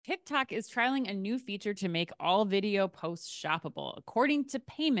TikTok is trialing a new feature to make all video posts shoppable. According to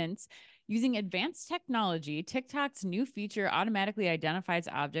payments, using advanced technology, TikTok's new feature automatically identifies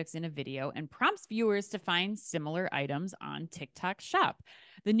objects in a video and prompts viewers to find similar items on TikTok Shop.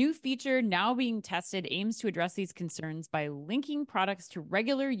 The new feature, now being tested, aims to address these concerns by linking products to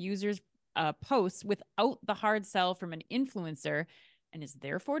regular users' posts without the hard sell from an influencer, and is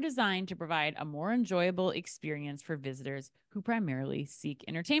therefore designed to provide a more enjoyable experience for visitors who primarily seek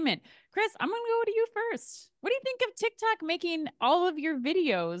entertainment. Chris, I'm going to go to you first. What do you think of TikTok making all of your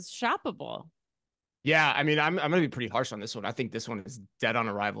videos shoppable? Yeah, I mean, I'm gonna be pretty harsh on this one. I think this one is dead on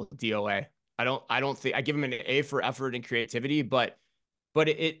arrival. DOA. I don't think I give him an A for effort and creativity, but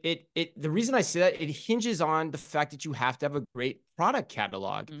the reason I say that, it hinges on the fact that you have to have a great product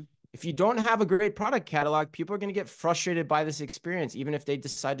catalog. Mm. If you don't have a great product catalog, people are going to get frustrated by this experience, even if they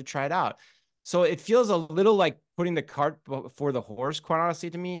decide to try it out. So it feels a little like putting the cart before the horse, quite honestly,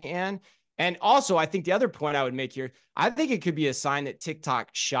 to me, Anne. And also, I think the other point I would make here, I think it could be a sign that TikTok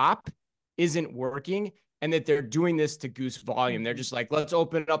Shop isn't working and that they're doing this to goose volume. They're just like, let's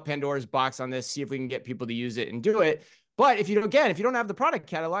open up Pandora's box on this, see if we can get people to use it and do it. But if you don't, again, if you don't have the product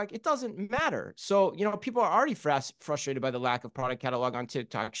catalog, it doesn't matter. So, people are already frustrated by the lack of product catalog on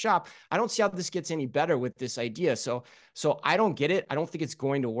TikTok Shop. I don't see how this gets any better with this idea. So I don't get it. I don't think it's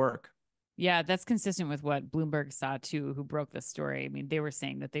going to work. Yeah, that's consistent with what Bloomberg saw too, who broke the story. I mean, they were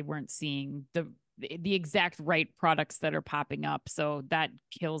saying that they weren't seeing the exact right products that are popping up. So that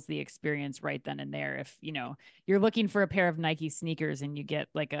kills the experience right then and there. If, you're looking for a pair of Nike sneakers and you get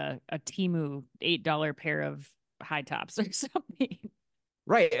like a Temu $8 pair of high tops or something.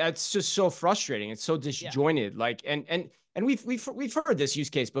 Right. It's just so frustrating. It's so Yeah. disjointed. Like, and we've heard this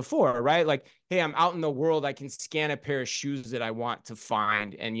use case before, right? Like, hey, I'm out in the world. I can scan a pair of shoes that I want to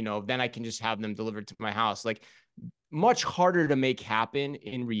find, and then I can just have them delivered to my house. Like, much harder to make happen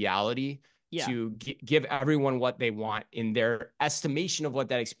in reality, Yeah. to give everyone what they want in their estimation of what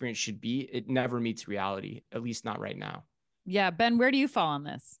that experience should be. It never meets reality, at least not right now. Yeah. Ben, where do you fall on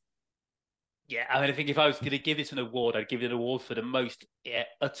this? Yeah, I mean, I think if I was going to give this an award, I'd give it an award for the most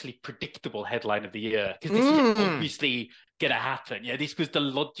utterly predictable headline of the year, because this is obviously going to happen. Yeah, this was the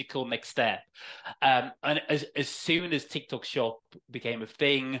logical next step. And as soon as TikTok Shop became a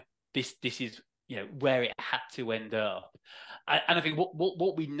thing, this is where it had to end up. And I think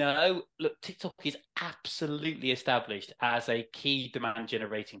what we know, look, TikTok is absolutely established as a key demand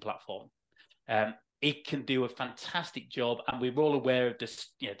generating platform. It can do a fantastic job, and we're all aware of this,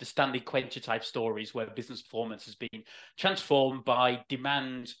 the Stanley Quencher type stories where business performance has been transformed by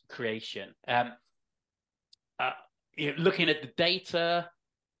demand creation. Looking at the data,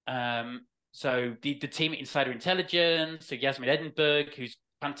 so the team at Insider Intelligence, so Yasmin Edinburgh, who's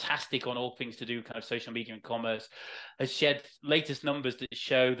fantastic on all things to do kind of social media and commerce, has shared latest numbers that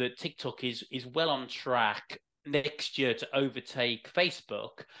show that TikTok is well on track next year to overtake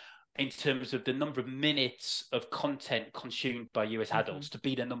Facebook in terms of the number of minutes of content consumed by US adults, to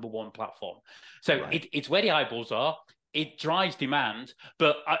be the number one platform. So right. It's where the eyeballs are. It drives demand,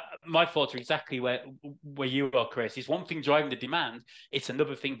 but my thoughts are exactly where you are, Chris. It's one thing driving the demand. It's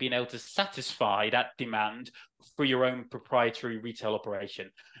another thing being able to satisfy that demand through your own proprietary retail operation.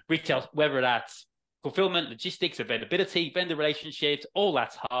 Retail, whether that's fulfillment, logistics, availability, vendor relationships, all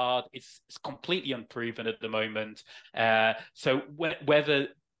that's hard. It's completely unproven at the moment. So whether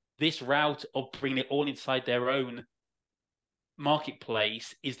this route of bringing it all inside their own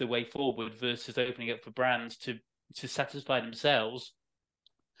marketplace is the way forward versus opening up for brands to satisfy themselves,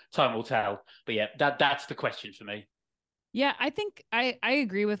 time will tell. But yeah, that's the question for me. Yeah, I think I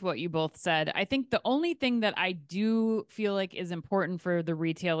agree with what you both said. I think the only thing that I do feel like is important for the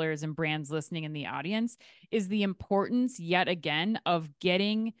retailers and brands listening in the audience is the importance, yet again, of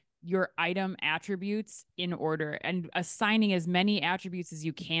getting your item attributes in order and assigning as many attributes as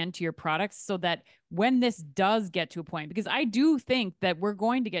you can to your products, so that when this does get to a point, because I do think that we're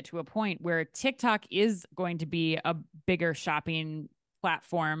going to get to a point where TikTok is going to be a bigger shopping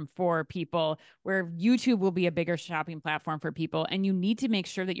platform for people, where YouTube will be a bigger shopping platform for people. And you need to make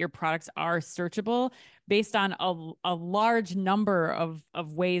sure that your products are searchable based on a large number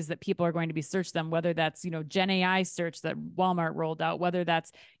of ways that people are going to be searched them, whether that's, Gen AI search that Walmart rolled out, whether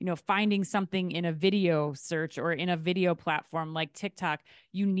that's, finding something in a video search or in a video platform like TikTok.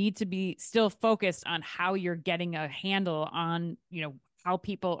 You need to be still focused on how you're getting a handle on, how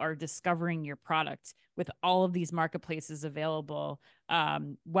people are discovering your product with all of these marketplaces available,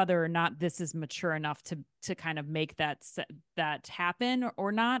 whether or not this is mature enough to kind of make that happen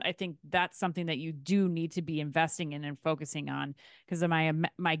or not. I think that's something that you do need to be investing in and focusing on, because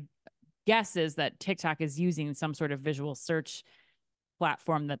my guess is that TikTok is using some sort of visual search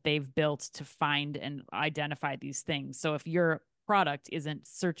platform that they've built to find and identify these things. So if your product isn't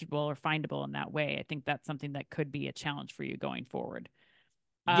searchable or findable in that way, I think that's something that could be a challenge for you going forward.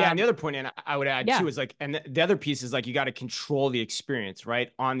 Yeah, and the other point, and I would add Yeah. too, is like, and the other piece is like you got to control the experience, right,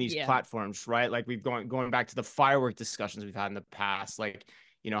 on these Yeah. platforms, right? Like we've going back to the firework discussions we've had in the past. Like,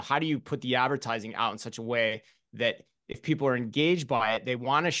 you know, how do you put the advertising out in such a way that if people are engaged by it, they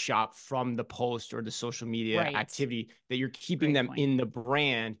want to shop from the post or the social media Right. activity, that you're keeping Great them point. in the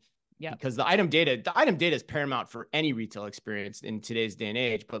brand. Yep. Because the item data is paramount for any retail experience in today's day and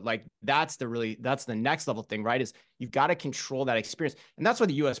age. But like that's the next level thing, right? Is you've got to control that experience, and that's why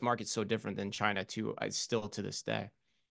the U.S. market's so different than China too, still to this day.